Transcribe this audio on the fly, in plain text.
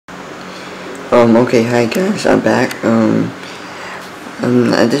Okay, hi guys, I'm back.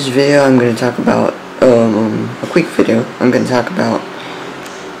 At this video I'm going to talk about, a quick video. I'm going to talk about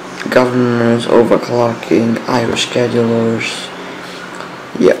governors, overclocking, IO schedulers,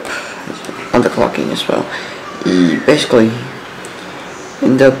 yep, underclocking as well. Basically,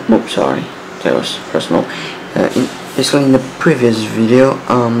 in the, sorry, that was personal. Basically in the previous video,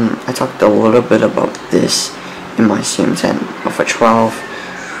 I talked a little bit about this in my CM10 Alpha 12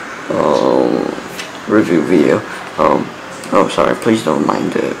 review video. Oh sorry, please don't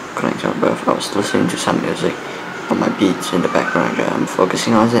mind the connection above. I was listening to some music on my beats in the background. I'm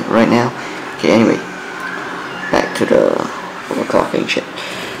focusing on it right now. Okay, anyway, back to the overclocking shit.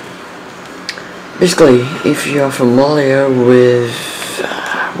 Basically, if you are familiar with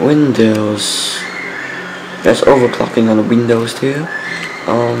Windows, there's overclocking on the Windows too.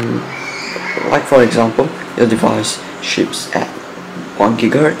 Like for example, your device ships at 1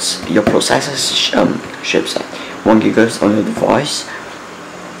 GHz, your processor ships at 1 GHz on your device.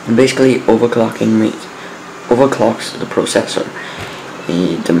 And basically, overclocking overclocks the processor.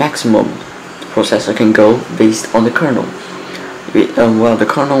 The maximum the processor can go based on the kernel. Well, the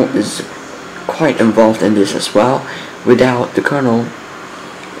kernel is quite involved in this as well. Without the kernel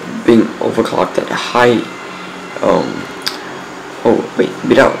being overclocked at a high,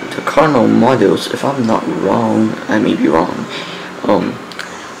 without the kernel modules, if I'm not wrong, I may be wrong,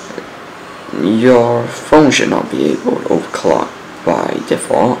 your phone should not be able to overclock by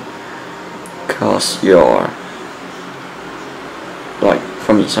default, because your, like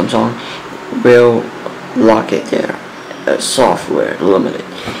for me, Samsung will lock it there, software limited.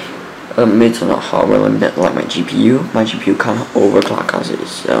 It's not hardware limited like my GPU. My GPU can't overclock because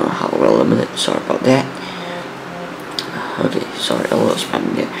it's hardware limited. Sorry about that. Okay, sorry, a little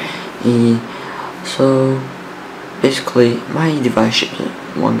spamming there. So basically, my device ships at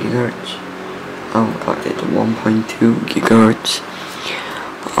 1 GHz. I overclocked it to 1.2 GHz.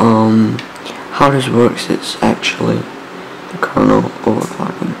 How this works is actually the kernel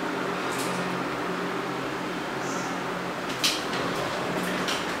overclocking.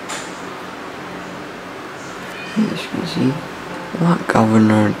 As you can see, what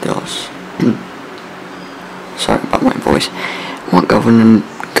governor does. Sorry about my voice. What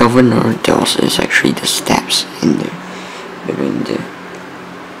governor does is actually the steps in there between the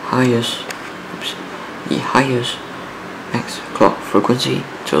highest max clock frequency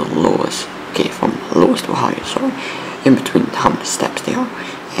to the lowest. Okay, from lowest to highest. Sorry, in between how many steps they are.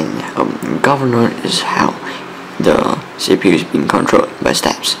 And governor is how the CPU is being controlled by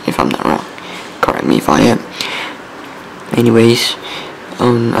steps. If I'm not wrong, correct me if I am. Anyways,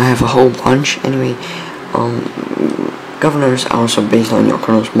 I have a whole bunch. Anyway, governors are also based on your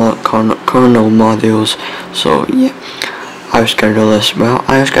kernel modules. So yeah, IO scheduler as well.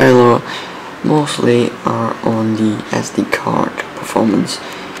 IO scheduler mostly are on the SD card performance.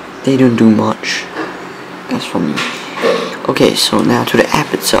 They don't do much as for me. Okay, so now to the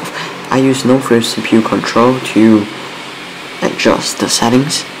app itself. I use no-frills CPU control to adjust the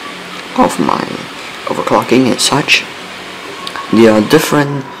settings of my overclocking and such. There are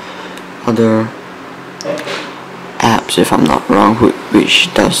different other apps, if I'm not wrong,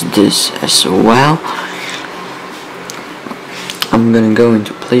 which does this as well. I'm gonna go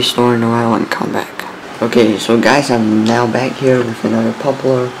into Play Store in a while and come back. Okay, so guys, I'm now back here with another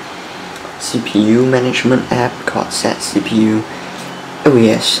popular CPU management app called Set CPU. Oh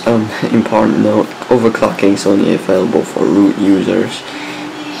yes, important note, overclocking is only available for root users,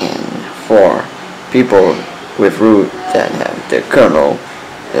 and for people with root that have the kernel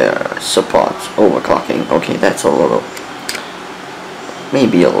supports overclocking. Okay, that's a little,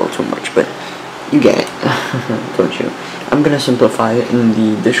 maybe a little too much, but you get it, don't you? I'm gonna simplify it in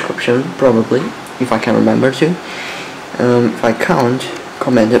the description, probably, if I can remember to. If I can't,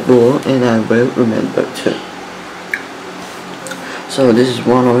 comment it below and I will remember to. So this is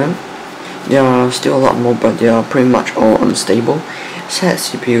one of them. There are still a lot more, but they are pretty much all unstable. Set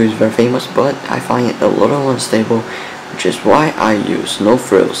CPU is very famous, but I find it a little unstable, which is why I use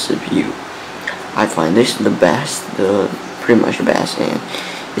no-frills CPU. I find this the best, pretty much the best, and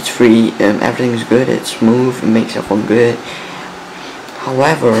it's free, and everything is good, it's smooth, it makes your phone good.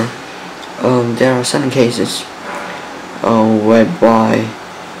 However, there are certain cases whereby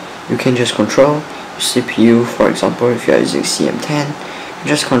you can just control your CPU. For example, if you are using CM10, you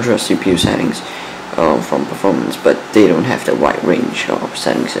just control CPU settings from performance, but they don't have the wide range of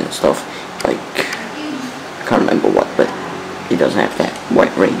settings and stuff. Like, I can't remember what, but it doesn't have that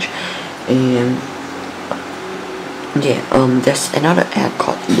wide range. And yeah, there's another app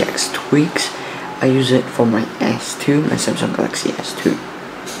called EX Tweaks. I use it for my S2, my Samsung Galaxy S2.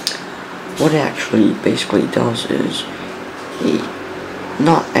 what it actually basically does is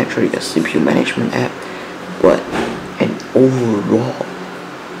not actually a CPU management app, but an overall.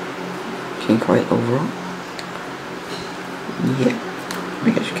 Can you call it overall? Yeah,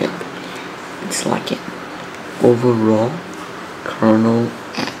 because you can. It's like an overall kernel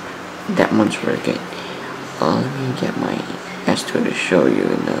app. That one's very good. Let me get my S2 to show you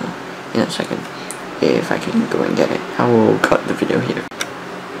in a second. If I can go and get it, I will cut the video here.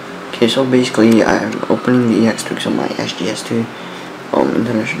 Okay, so basically I'm opening the EX tweaks on my SGS2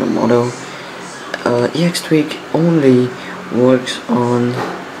 international model. EX tweak only works on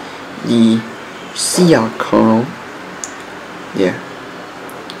the CR kernel. There,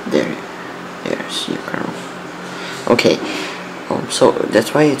 CR kernel. Okay, so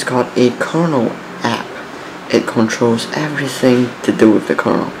that's why it's called a kernel app. It controls everything to do with the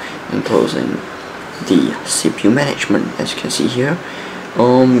kernel, including the CPU management, as you can see here,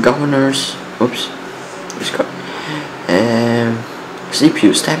 governors,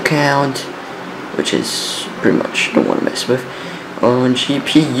 CPU step count, which is pretty much the one to mess with,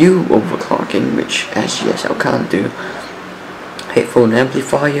 GPU overclocking, which SGSL can't do, headphone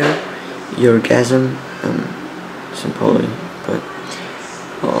amplifier, orgasm, simply put,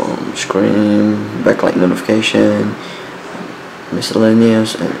 screen, backlight notification,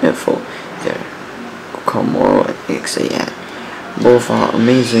 miscellaneous, and info. There, Komoro and XAN. Both are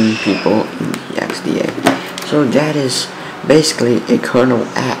amazing people in the XDA. So that is basically a kernel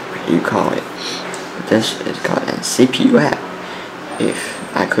app, you call it. This is called a CPU app,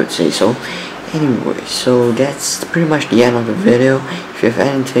 if I could say so. Anyway, so that's pretty much the end of the video. If you have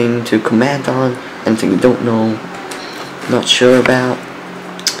anything to comment on, anything you don't know, not sure about,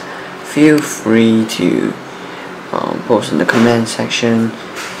 feel free to post in the comment section.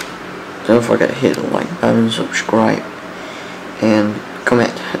 Don't forget to hit the like button, subscribe, and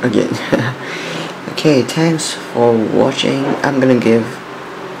comment again. Okay, thanks for watching. I'm gonna give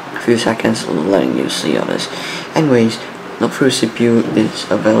a few seconds letting you see all this. Anyways, Not Free CPU is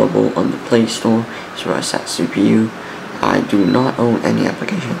available on the Play Store, so I set CPU. I do not own any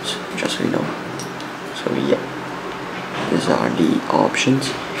applications, just so you know. So yeah, these are the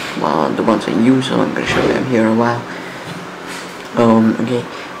options. The ones I use, so I'm gonna show them here in a while. Okay,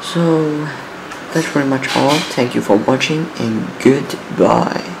 so that's pretty much all. Thank you for watching and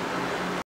goodbye.